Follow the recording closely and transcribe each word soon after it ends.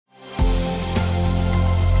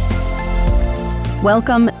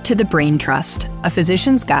Welcome to The Brain Trust, a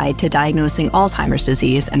physician's guide to diagnosing Alzheimer's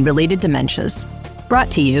disease and related dementias,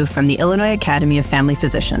 brought to you from the Illinois Academy of Family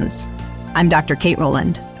Physicians. I'm Dr. Kate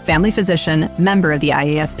Rowland, family physician, member of the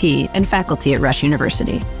IAFP, and faculty at Rush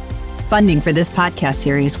University. Funding for this podcast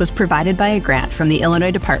series was provided by a grant from the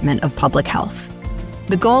Illinois Department of Public Health.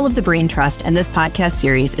 The goal of the Brain Trust and this podcast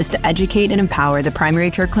series is to educate and empower the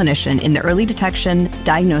primary care clinician in the early detection,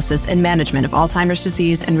 diagnosis, and management of Alzheimer's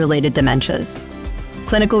disease and related dementias.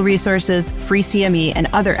 Clinical resources, free CME, and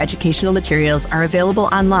other educational materials are available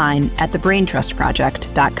online at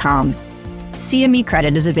thebraintrustproject.com. CME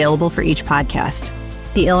credit is available for each podcast.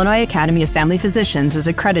 The Illinois Academy of Family Physicians is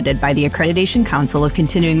accredited by the Accreditation Council of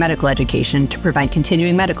Continuing Medical Education to provide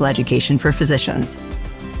continuing medical education for physicians.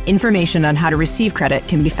 Information on how to receive credit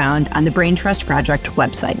can be found on the Brain Trust Project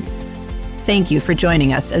website. Thank you for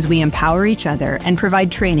joining us as we empower each other and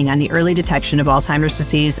provide training on the early detection of Alzheimer's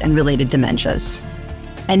disease and related dementias.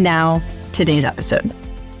 And now, today's episode.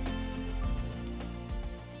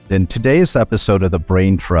 In today's episode of the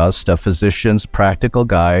Brain Trust, a physician's practical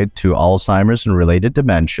guide to Alzheimer's and related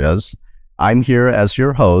dementias, I'm here as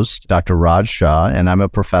your host, Dr. Raj Shah, and I'm a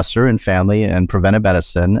professor in family and preventive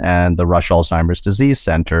medicine and the Rush Alzheimer's Disease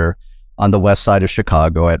Center on the west side of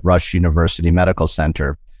Chicago at Rush University Medical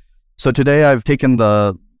Center. So today I've taken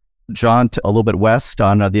the jaunt a little bit west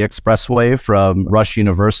on the expressway from Rush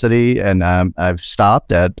University, and I've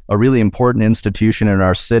stopped at a really important institution in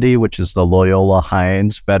our city, which is the Loyola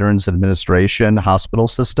Hines Veterans Administration Hospital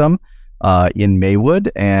System in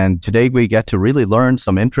Maywood. And today we get to really learn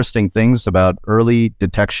some interesting things about early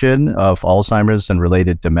detection of Alzheimer's and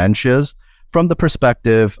related dementias from the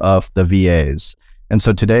perspective of the VAs. And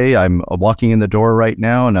so today I'm walking in the door right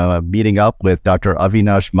now, and I'm meeting up with Dr.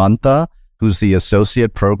 Avinash Mantha, who's the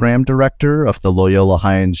Associate Program Director of the Loyola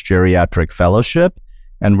Hines Geriatric Fellowship.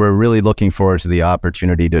 And we're really looking forward to the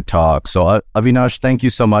opportunity to talk. So Avinash, thank you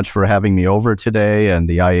so much for having me over today and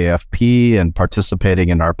the IAFP and participating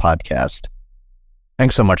in our podcast.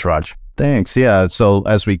 Thanks so much, Raj. Thanks. Yeah. So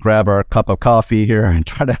as we grab our cup of coffee here and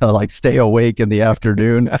try to stay awake in the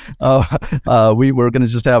afternoon, we were going to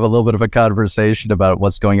just have a little bit of a conversation about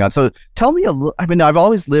what's going on. So tell me I've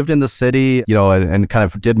always lived in the city, and kind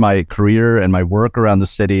of did my career and my work around the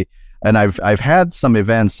city. And I've had some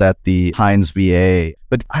events at the Hines VA,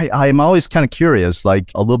 but I'm always kind of curious, a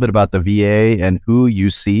little bit about the VA and who you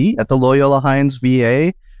see at the Loyola Hines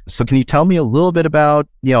VA. So can you tell me a little bit about,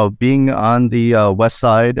 being on the west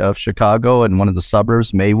side of Chicago and one of the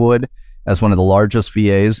suburbs, Maywood, as one of the largest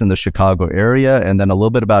VAs in the Chicago area, and then a little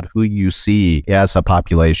bit about who you see as a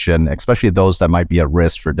population, especially those that might be at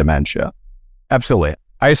risk for dementia? Absolutely.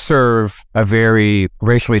 I serve a very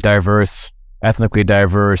racially diverse, ethnically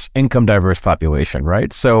diverse, income diverse population,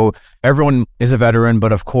 right? So everyone is a veteran,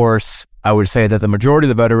 but of course, I would say that the majority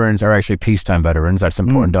of the veterans are actually peacetime veterans. That's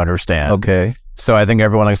important to understand. Okay. So I think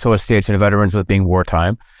everyone associates veterans with being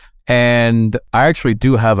wartime. And I actually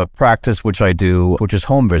do have a practice which is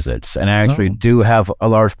home visits. And I actually do have a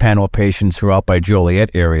large panel of patients who are out by Joliet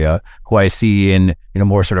area who I see in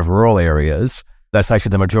more sort of rural areas. That's actually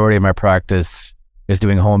the majority of my practice is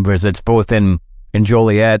doing home visits, both in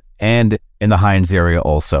Joliet and in the Hines area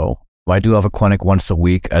also. I do have a clinic once a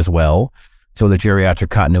week as well. So the Geriatric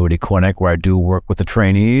Continuity Clinic, where I do work with the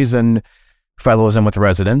trainees and fellows and with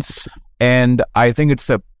residents. And I think it's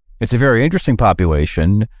a very interesting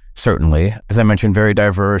population, certainly. As I mentioned, very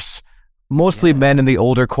diverse, mostly men in the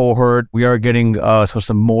older cohort. We are getting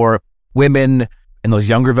some more women in those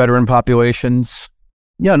younger veteran populations.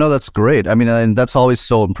 Yeah, no, that's great. And that's always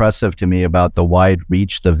so impressive to me about the wide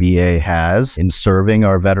reach the VA has in serving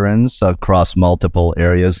our veterans across multiple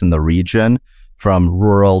areas in the region, from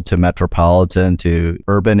rural to metropolitan to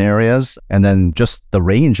urban areas, and then just the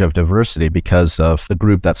range of diversity because of the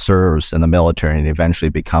group that serves in the military and eventually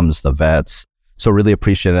becomes the vets. So really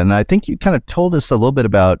appreciate it. And I think you kind of told us a little bit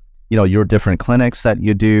about, your different clinics that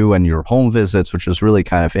you do and your home visits, which is really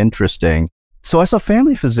kind of interesting. So as a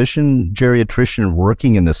family physician, geriatrician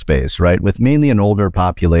working in this space, right, with mainly an older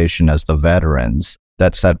population as the veterans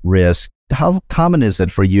that's at risk, how common is it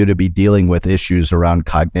for you to be dealing with issues around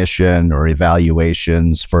cognition or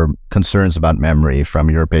evaluations for concerns about memory from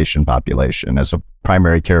your patient population as a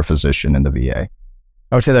primary care physician in the VA?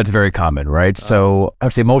 I would say that's very common, right? So I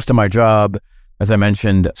would say most of my job, as I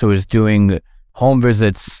mentioned, is doing home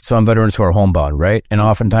visits on veterans who are homebound, right? And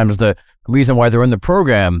oftentimes the reason why they're in the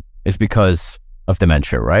program is because of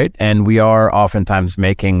dementia, right? And we are oftentimes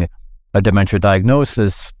making a dementia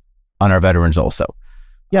diagnosis on our veterans also.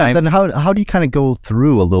 Yeah, then how do you kind of go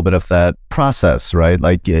through a little bit of that process, right?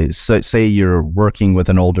 Say you're working with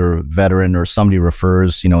an older veteran or somebody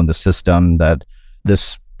refers, in the system that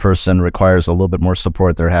this person requires a little bit more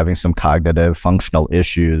support. They're having some cognitive functional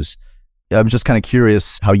issues. I'm just kind of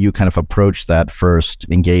curious how you kind of approach that first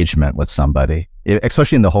engagement with somebody,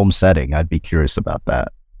 especially in the home setting. I'd be curious about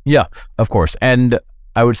that. Yeah, of course. And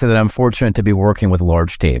I would say that I'm fortunate to be working with a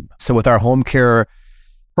large team. So with our home care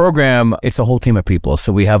program, it's a whole team of people.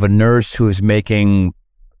 So we have a nurse who is making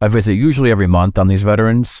a visit usually every month on these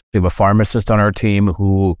veterans. We have a pharmacist on our team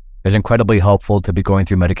who is incredibly helpful to be going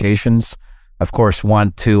through medications. Of course,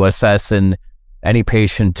 want to assess in any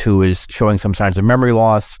patient who is showing some signs of memory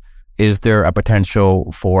loss, is there a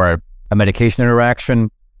potential for a medication interaction?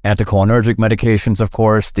 Anticholinergic medications, of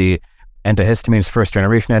course, the antihistamines, first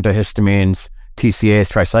generation antihistamines, TCAs,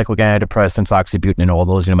 tricyclic antidepressants, oxybutynin, all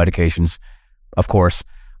those medications, of course.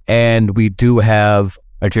 And we do have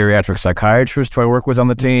a geriatric psychiatrist who I work with on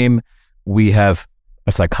the team. We have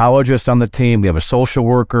a psychologist on the team. We have a social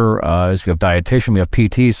worker. We have dietitian. We have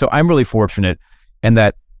PT. So I'm really fortunate in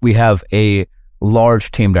that we have a large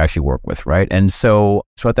team to actually work with, right? And so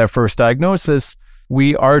at that first diagnosis,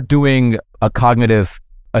 we are doing a cognitive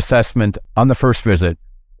assessment on the first visit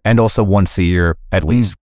and also once a year at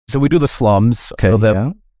least. So we do the SLUMS, so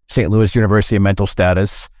the St. Louis University Mental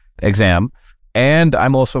Status exam. And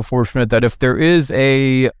I'm also fortunate that if there is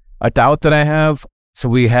a doubt that I have, so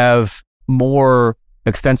we have more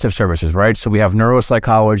extensive services, right? So we have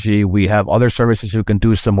neuropsychology, we have other services who can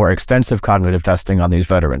do some more extensive cognitive testing on these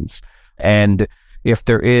veterans. And if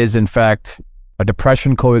there is, in fact, a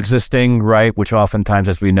depression coexisting, right, which oftentimes,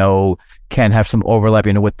 as we know, can have some overlap,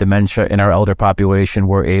 with dementia in our elder population,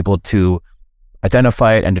 we're able to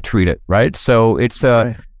identify it and to treat it, right? So it's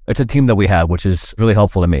a team that we have, which is really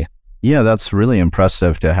helpful to me. Yeah, that's really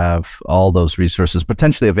impressive to have all those resources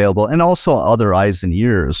potentially available, and also other eyes and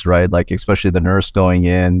ears, right? Like especially the nurse going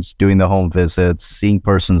in, doing the home visits, seeing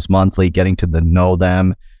persons monthly, getting to know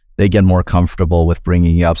them. They get more comfortable with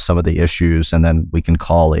bringing up some of the issues, and then we can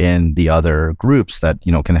call in the other groups that,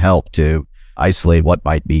 can help to isolate what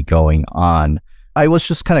might be going on. I was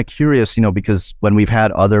just kind of curious, because when we've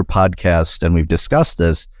had other podcasts and we've discussed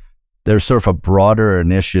this, there's sort of a broader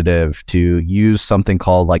initiative to use something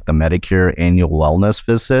called like the Medicare annual wellness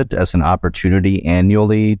visit as an opportunity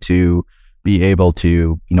annually to be able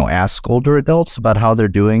to, ask older adults about how they're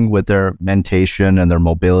doing with their mentation and their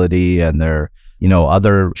mobility and their,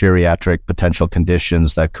 other geriatric potential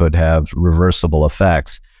conditions that could have reversible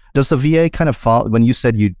effects. Does the VA kind of follow, when you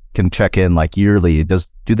said you can check in like yearly, do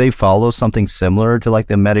they follow something similar to like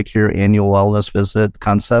the Medicare annual wellness visit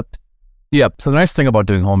concept? Yeah. So the nice thing about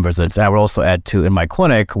doing home visits, and I would also add to in my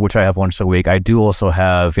clinic, which I have once a week, I do also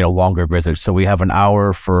have, longer visits. So we have an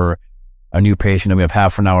hour for a new patient and we have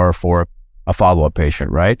half an hour for a follow-up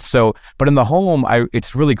patient, right? So, but in the home,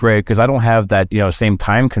 it's really great because I don't have that, same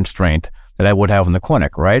time constraint that I would have in the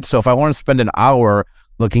clinic, right? So if I want to spend an hour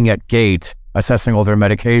looking at gait, assessing all their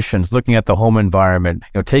medications, looking at the home environment,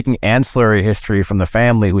 taking ancillary history from the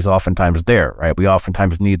family who's oftentimes there, right? We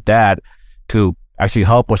oftentimes need that to actually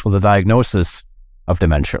help us with the diagnosis of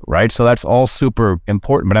dementia, right? So that's all super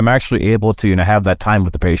important, but I'm actually able to, have that time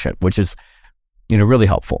with the patient, which is, really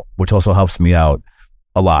helpful, which also helps me out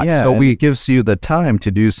a lot. Yeah, so it gives you the time to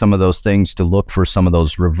do some of those things, to look for some of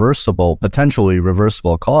those potentially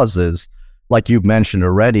reversible causes, like you've mentioned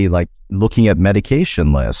already, like looking at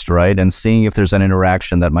medication lists, right? And seeing if there's an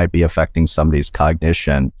interaction that might be affecting somebody's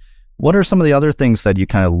cognition. What are some of the other things that you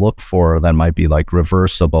kind of look for that might be like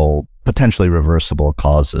potentially reversible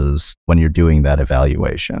causes when you're doing that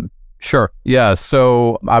evaluation? Sure. Yeah.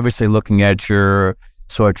 So obviously looking at your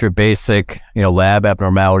basic, lab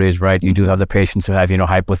abnormalities, right? You do have the patients who have,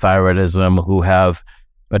 hypothyroidism, who have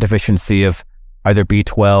a deficiency of either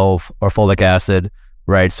B12 or folic acid,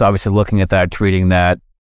 right? So obviously looking at that, treating that.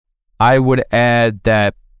 I would add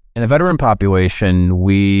that in the veteran population,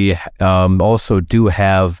 we also do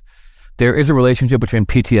have, there is a relationship between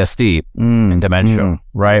PTSD and dementia,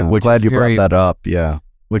 right? Yeah, which glad you brought that up, yeah.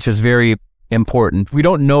 Which is very important. We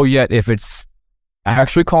don't know yet if it's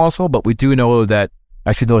actually causal, but we do know that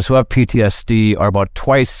actually those who have PTSD are about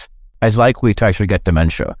twice as likely to actually get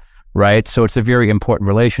dementia, right? So it's a very important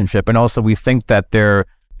relationship. And also we think that there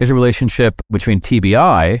is a relationship between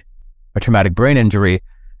TBI, a traumatic brain injury,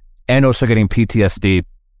 and also getting PTSD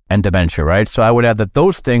and dementia, right? So I would add that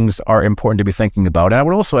those things are important to be thinking about. And I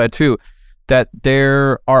would also add too, that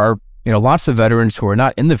there are, lots of veterans who are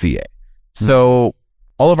not in the VA. So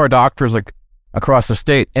all of our doctors, like across the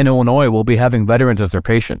state in Illinois, will be having veterans as their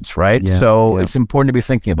patients, right? Yeah, it's important to be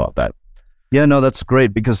thinking about that. Yeah, no, that's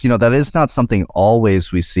great because, that is not something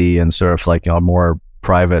always we see in sort of like a more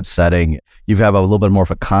private setting. You have a little bit more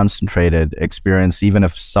of a concentrated experience, even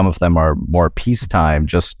if some of them are more peacetime,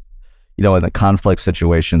 just, in the conflict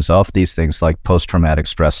situations of these things like post-traumatic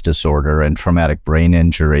stress disorder and traumatic brain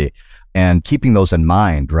injury, and keeping those in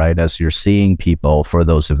mind, right, as you're seeing people for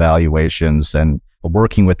those evaluations and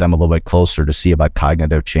working with them a little bit closer to see about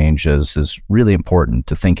cognitive changes is really important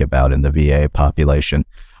to think about in the VA population.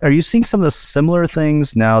 Are you seeing some of the similar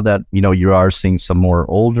things now that, you are seeing some more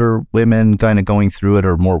older women kind of going through it,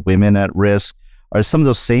 or more women at risk? Are some of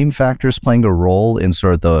those same factors playing a role in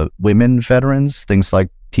sort of the women veterans, things like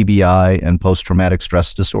TBI and post-traumatic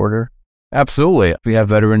stress disorder? Absolutely. We have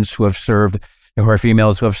veterans who have served, who are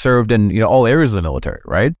females who have served in, all areas of the military,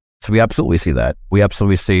 right? So we absolutely see that. We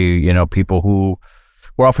absolutely see, people who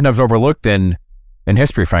were oftentimes overlooked in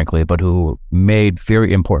history, frankly, but who made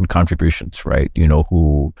very important contributions, right?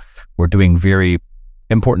 Who were doing very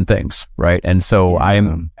important things, right? And so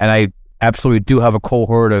I absolutely do have a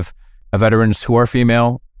cohort of veterans who are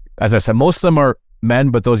female. As I said, most of them are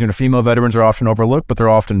men, but those, female veterans are often overlooked, but they're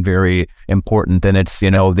often very important. And it's,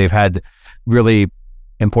 they've had really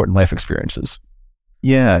important life experiences.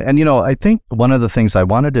 Yeah. And, I think one of the things I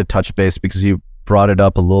wanted to touch base, because you brought it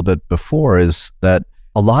up a little bit before, is that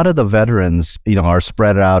a lot of the veterans, are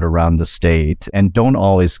spread out around the state and don't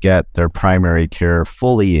always get their primary care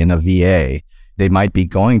fully in a VA. They might be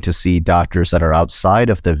going to see doctors that are outside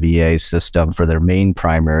of the VA system for their main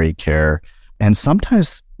primary care. And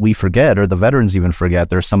sometimes we forget, or the veterans even forget,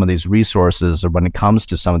 there's some of these resources, or when it comes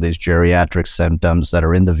to some of these geriatric symptoms that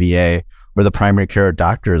are in the VA, where the primary care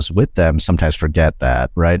doctors with them sometimes forget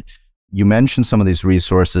that, right? You mentioned some of these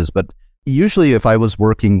resources, but usually if I was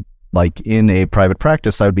working like in a private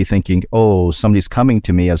practice, I would be thinking, oh, somebody's coming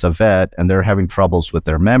to me as a vet and they're having troubles with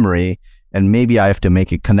their memory, and maybe I have to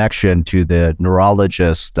make a connection to the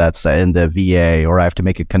neurologist that's in the VA, or I have to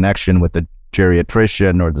make a connection with the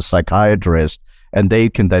geriatrician or the psychiatrist, and they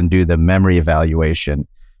can then do the memory evaluation.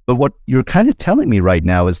 But what you're kind of telling me right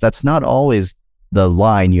now is that's not always the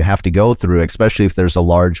line you have to go through, especially if there's a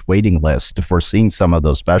large waiting list for seeing some of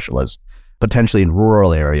those specialists, potentially in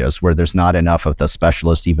rural areas where there's not enough of the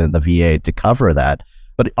specialists, even in the VA, to cover that.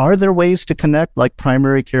 But are there ways to connect like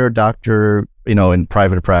primary care doctor, in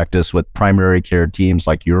private practice with primary care teams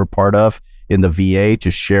like you're a part of in the VA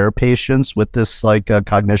to share patients with this like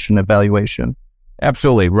cognition evaluation?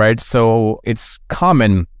 Absolutely, right? So it's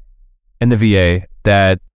common in the VA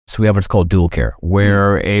that, so we have what's called dual care,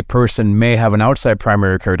 where a person may have an outside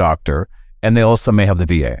primary care doctor and they also may have the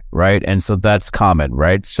VA, right? And so that's common,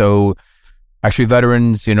 right? So actually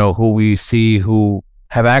veterans, who we see who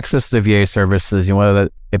have access to the VA services, whether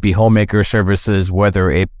it be homemaker services,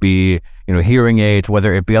 whether it be, hearing aids,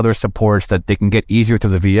 whether it be other supports that they can get easier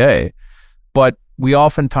through the VA. But we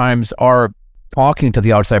oftentimes are talking to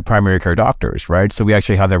the outside primary care doctors, right? So we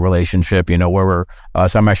actually have that relationship, where we're,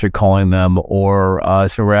 so I'm actually calling them, or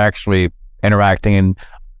so we're actually interacting and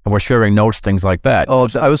we're sharing notes, things like that. Oh,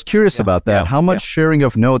 I was curious about that. How much sharing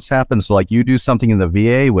of notes happens? So like you do something in the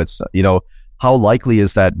VA with, how likely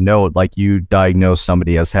is that note, like you diagnose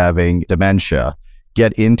somebody as having dementia,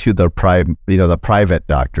 get into the the private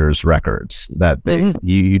doctor's records that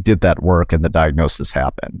you did that work and the diagnosis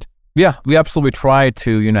happened? Yeah, we absolutely try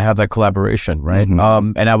to, have that collaboration, right? And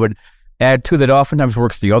I would add too that oftentimes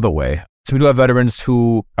works the other way. So we do have veterans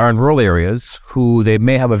who are in rural areas who they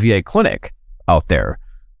may have a VA clinic out there,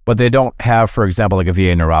 but they don't have, for example, like a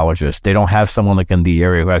VA neurologist. They don't have someone like in the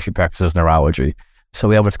area who actually practices neurology. So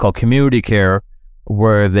we have what's called community care,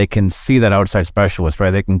 where they can see that outside specialist,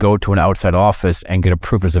 right? They can go to an outside office and get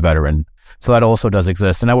approved as a veteran. So that also does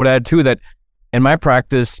exist. And I would add too that in my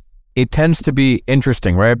practice, it tends to be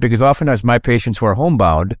interesting, right? Because oftentimes my patients who are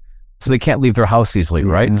homebound, so they can't leave their house easily,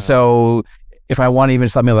 right? So if I want even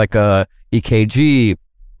something like a EKG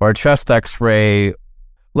or a chest x-ray,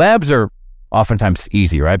 labs are oftentimes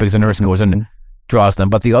easy, right? Because the nurse goes in and draws them.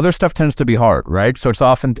 But the other stuff tends to be hard, right? So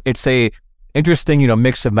it's a interesting,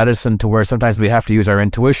 mix of medicine to where sometimes we have to use our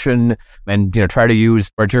intuition and, try to use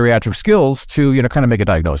our geriatric skills to, kind of make a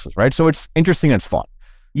diagnosis, right? So it's interesting and it's fun.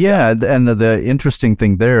 Yeah. And the interesting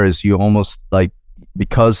thing there is you almost like,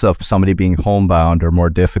 because of somebody being homebound or more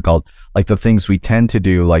difficult, like the things we tend to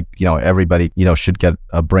do, like, everybody, should get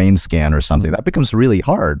a brain scan or something. That becomes really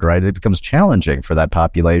hard, right? It becomes challenging for that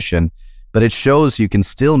population, but it shows you can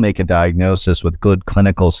still make a diagnosis with good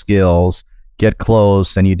clinical skills, get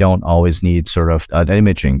close, and you don't always need sort of an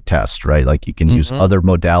imaging test, right? Like you can use other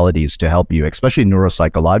modalities to help you, especially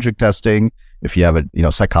neuropsychologic testing. If you have a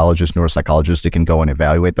neuropsychologist that can go and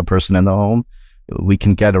evaluate the person in the home, we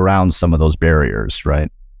can get around some of those barriers,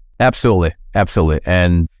 right? Absolutely.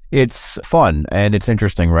 And it's fun and it's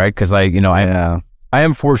interesting, right? Because I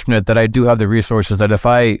am fortunate that I do have the resources that if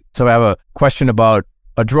I have a question about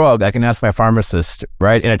a drug, I can ask my pharmacist,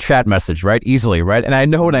 right, in a chat message, right, easily, right? And I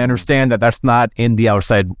know and I understand that that's not in the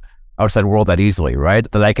outside world that easily, right?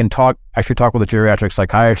 That I can actually talk with a geriatric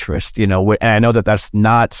psychiatrist, and I know that that's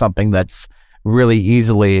not something that's really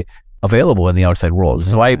easily available in the outside world.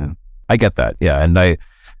 So I get that, yeah. And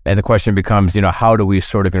the question becomes, how do we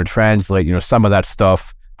sort of translate, some of that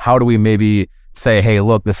stuff? How do we maybe say, hey,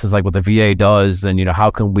 look, this is like what the VA does, and how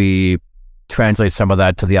can we translate some of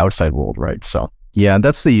that to the outside world, right? So yeah, and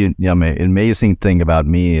that's the amazing thing about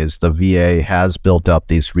me is the VA has built up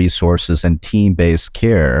these resources and team-based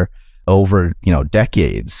care over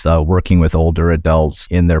decades, working with older adults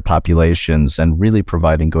in their populations and really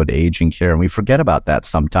providing good aging care. And we forget about that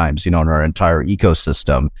sometimes, in our entire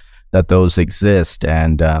ecosystem, that those exist.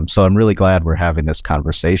 And so I'm really glad we're having this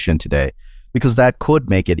conversation today, because that could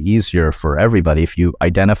make it easier for everybody. If you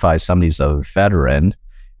identify somebody's a veteran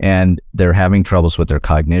and they're having troubles with their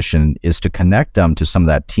cognition, is to connect them to some of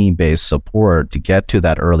that team-based support to get to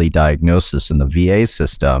that early diagnosis in the VA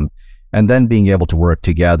system, and then being able to work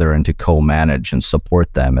together and to co-manage and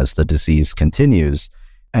support them as the disease continues.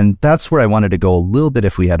 And that's where I wanted to go a little bit,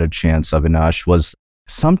 if we had a chance, Avinash, was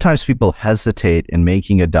sometimes people hesitate in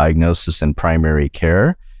making a diagnosis in primary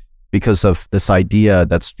care because of this idea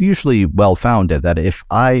that's usually well-founded, that if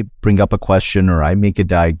I bring up a question or I make a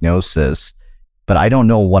diagnosis, but I don't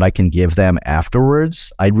know what I can give them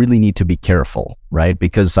afterwards, I really need to be careful, right?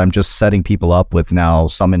 Because I'm just setting people up with now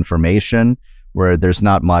some information where there's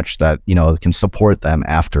not much that, can support them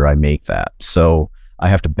after I make that. So I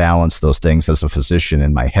have to balance those things as a physician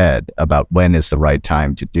in my head about when is the right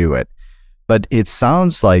time to do it. But it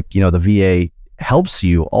sounds like, the VA helps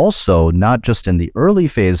you also, not just in the early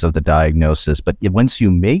phase of the diagnosis, but once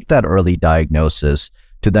you make that early diagnosis,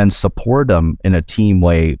 to then support them in a team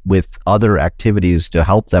way with other activities to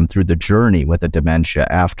help them through the journey with the dementia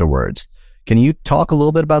afterwards. Can you talk a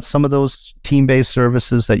little bit about some of those team-based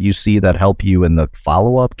services that you see that help you in the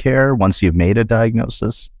follow-up care once you've made a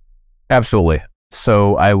diagnosis? Absolutely.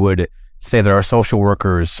 So I would say that our social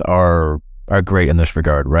workers are great in this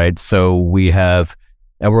regard, right? So we have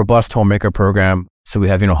a robust homemaker program. So we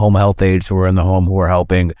have, home health aides who are in the home who are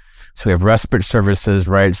helping. So we have respite services,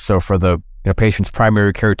 right? So for the patient's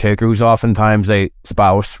primary caretaker, who's oftentimes a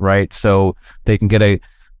spouse, right? So they can get a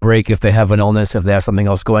break if they have an illness, if they have something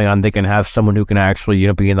else going on, they can have someone who can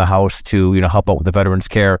actually, be in the house to, help out with the veteran's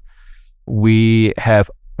care. We have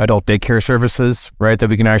adult daycare services, right, that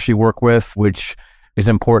we can actually work with, which is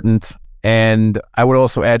important. And I would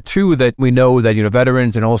also add too that we know that,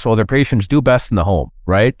 veterans and also other patients do best in the home,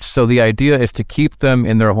 right? So the idea is to keep them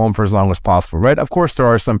in their home for as long as possible, right? Of course, there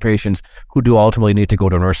are some patients who do ultimately need to go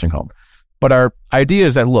to a nursing home. But our idea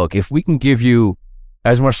is that, look, if we can give you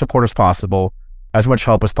as much support as possible, as much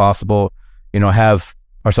help as possible, have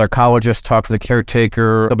our psychologist talk to the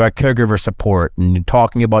caretaker about caregiver support and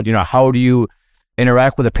talking about, how do you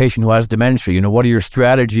interact with a patient who has dementia? What are your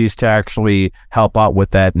strategies to actually help out with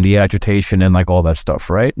that and the agitation and like all that stuff,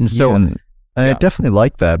 right? And so, I definitely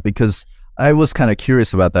like that, because I was kind of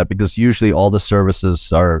curious about that, because usually all the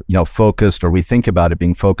services are, focused, or we think about it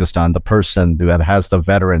being focused on the person that has the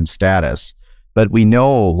veteran status. But we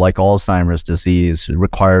know, like Alzheimer's disease, it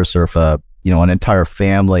requires sort of an entire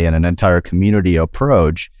family and an entire community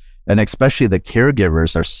approach. And especially the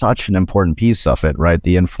caregivers are such an important piece of it, right?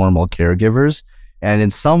 The informal caregivers. And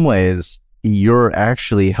in some ways, you're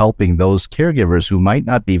actually helping those caregivers who might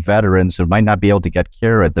not be veterans, who might not be able to get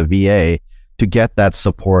care at the VA, to get that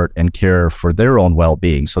support and care for their own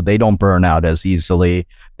well-being, so they don't burn out as easily,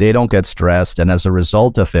 they don't get stressed, and as a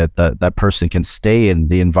result of it, that person can stay in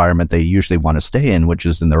the environment they usually want to stay in, which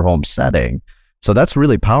is in their home setting. So that's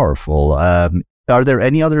really powerful. Are there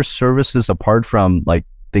any other services apart from like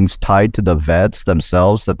things tied to the vets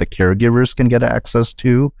themselves that the caregivers can get access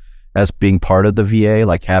to as being part of the VA,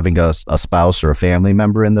 like having a spouse or a family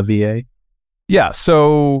member in the VA? Yeah,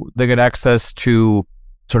 so they get access to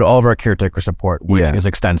sort of all of our caretaker support, which is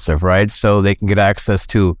extensive, right? So they can get access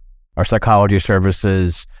to our psychology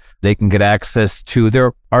services. They can get access to,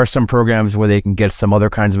 there are some programs where they can get some other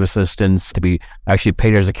kinds of assistance to be actually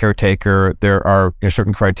paid as a caretaker. There are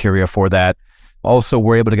certain criteria for that. Also,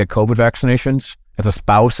 we're able to get COVID vaccinations as a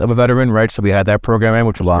spouse of a veteran, right? So we had that program in,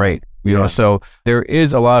 which was great. So there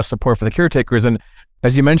is a lot of support for the caretakers. And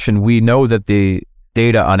as you mentioned, we know that the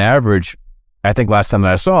data on average, I think last time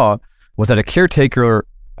that I saw, was that a caretaker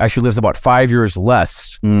actually lives about 5 years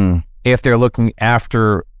less if they're looking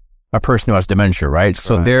after a person who has dementia, right?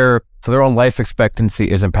 So their own life expectancy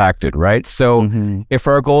is impacted, right? So if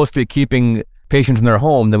our goal is to be keeping patients in their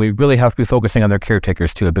home, then we really have to be focusing on their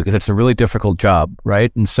caretakers too, because it's a really difficult job,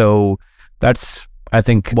 right? And so that's I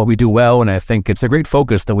think what we do well, and I think it's a great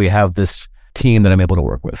focus that we have this team that I'm able to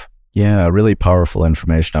work with. Yeah, really powerful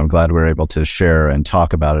information. I'm glad we're able to share and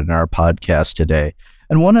talk about it in our podcast today.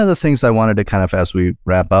 And one of the things I wanted to kind of, as we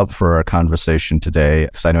wrap up for our conversation today,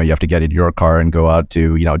 because I know you have to get in your car and go out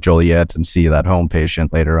to, Joliet and see that home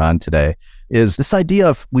patient later on today, is this idea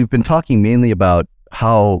of, we've been talking mainly about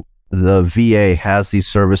how the VA has these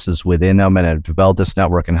services within them and have developed this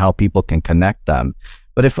network and how people can connect them.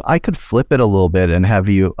 But if I could flip it a little bit and have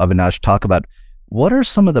you, Avinash, talk about what are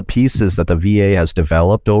some of the pieces that the VA has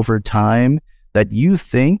developed over time that you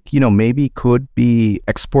think, maybe could be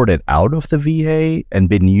exported out of the VA and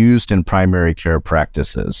been used in primary care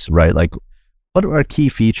practices, right? Like, what are key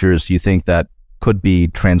features you think that could be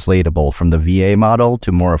translatable from the VA model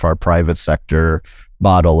to more of our private sector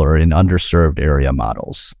model or in underserved area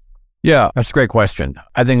models? Yeah, that's a great question.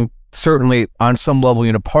 I think certainly on some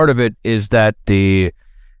level, part of it is that the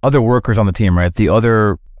other workers on the team, right? The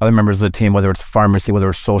other members of the team, whether it's pharmacy, whether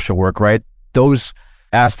it's social work, right? Those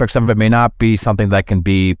aspects of it may not be something that can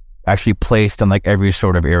be actually placed in like every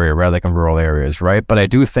sort of area, right? Like in rural areas, right? But I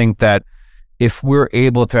do think that if we're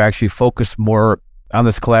able to actually focus more on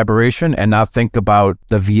this collaboration and not think about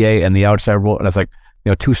the VA and the outside world as like,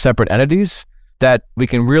 two separate entities, that we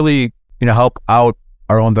can really, help out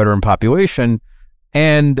our own veteran population.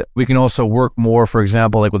 And we can also work more, for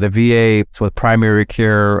example, like with the VA, so with primary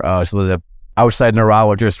care, so with the outside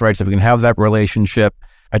neurologist, right? So we can have that relationship.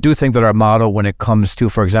 I do think that our model, when it comes to,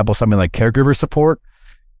 for example, something like caregiver support,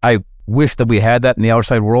 I wish that we had that in the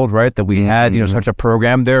outside world, right? That we had, such a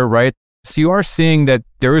program there, right? So you are seeing that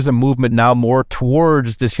there is a movement now more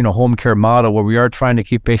towards this, home care model where we are trying to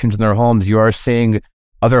keep patients in their homes. You are seeing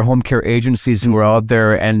other home care agencies who are out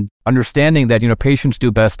there and understanding that, patients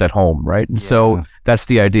do best at home, right? And so that's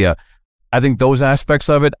the idea. I think those aspects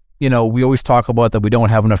of it, we always talk about that we don't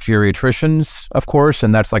have enough geriatricians, of course,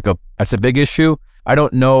 and that's a big issue. I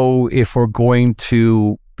don't know if we're going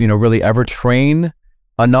to, really ever train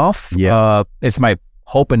enough. Yeah. It's my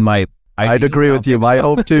hope and my idea. I'd agree with you. My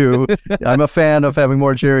hope too. I'm a fan of having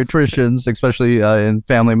more geriatricians, especially in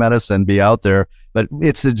family medicine, be out there. But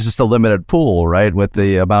it's just a limited pool, right? With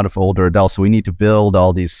the amount of older adults. So we need to build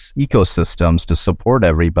all these ecosystems to support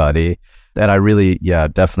everybody. And I really,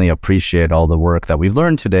 definitely appreciate all the work that we've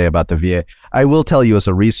learned today about the VA. I will tell you as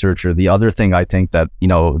a researcher, the other thing I think that,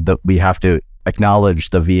 that we have to acknowledge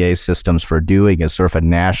the VA systems for doing is sort of a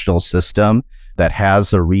national system that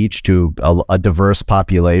has a reach to a diverse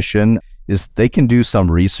population, is they can do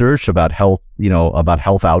some research about health, about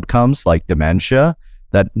health outcomes like dementia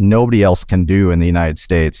that nobody else can do in the United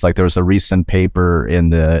States. Like there was a recent paper in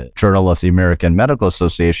the Journal of the American Medical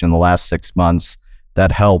Association in the last 6 months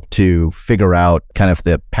that helped to figure out kind of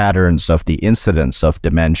the patterns of the incidence of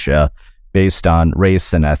dementia based on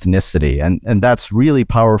race and ethnicity. And that's really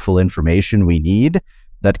powerful information we need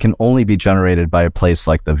that can only be generated by a place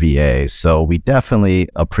like the VA. So we definitely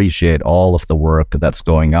appreciate all of the work that's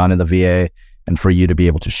going on in the VA, and for you to be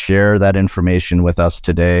able to share that information with us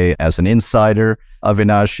today as an insider,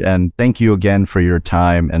 Avinash. And thank you again for your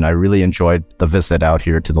time. And I really enjoyed the visit out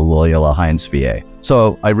here to the Loyola Hines VA.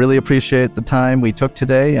 So I really appreciate the time we took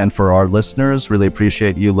today. And for our listeners, really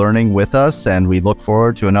appreciate you learning with us. And we look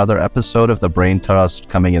forward to another episode of the Brain Trust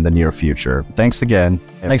coming in the near future. Thanks again.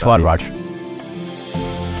 Thanks a lot, Raj.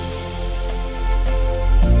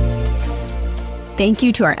 Thank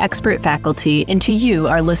you to our expert faculty and to you,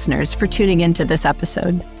 our listeners, for tuning into this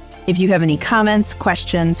episode. If you have any comments,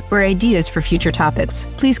 questions, or ideas for future topics,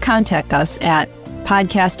 please contact us at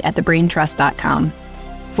podcast@thebraintrust.com.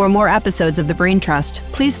 For more episodes of The Brain Trust,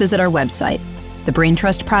 please visit our website,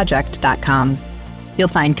 thebraintrustproject.com. You'll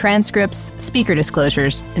find transcripts, speaker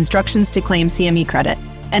disclosures, instructions to claim CME credit,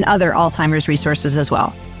 and other Alzheimer's resources as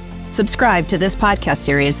well. Subscribe to this podcast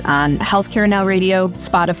series on Healthcare Now Radio,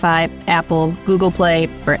 Spotify, Apple, Google Play,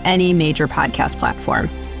 or any major podcast platform.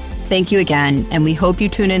 Thank you again, and we hope you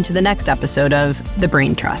tune in to the next episode of The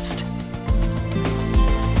Brain Trust.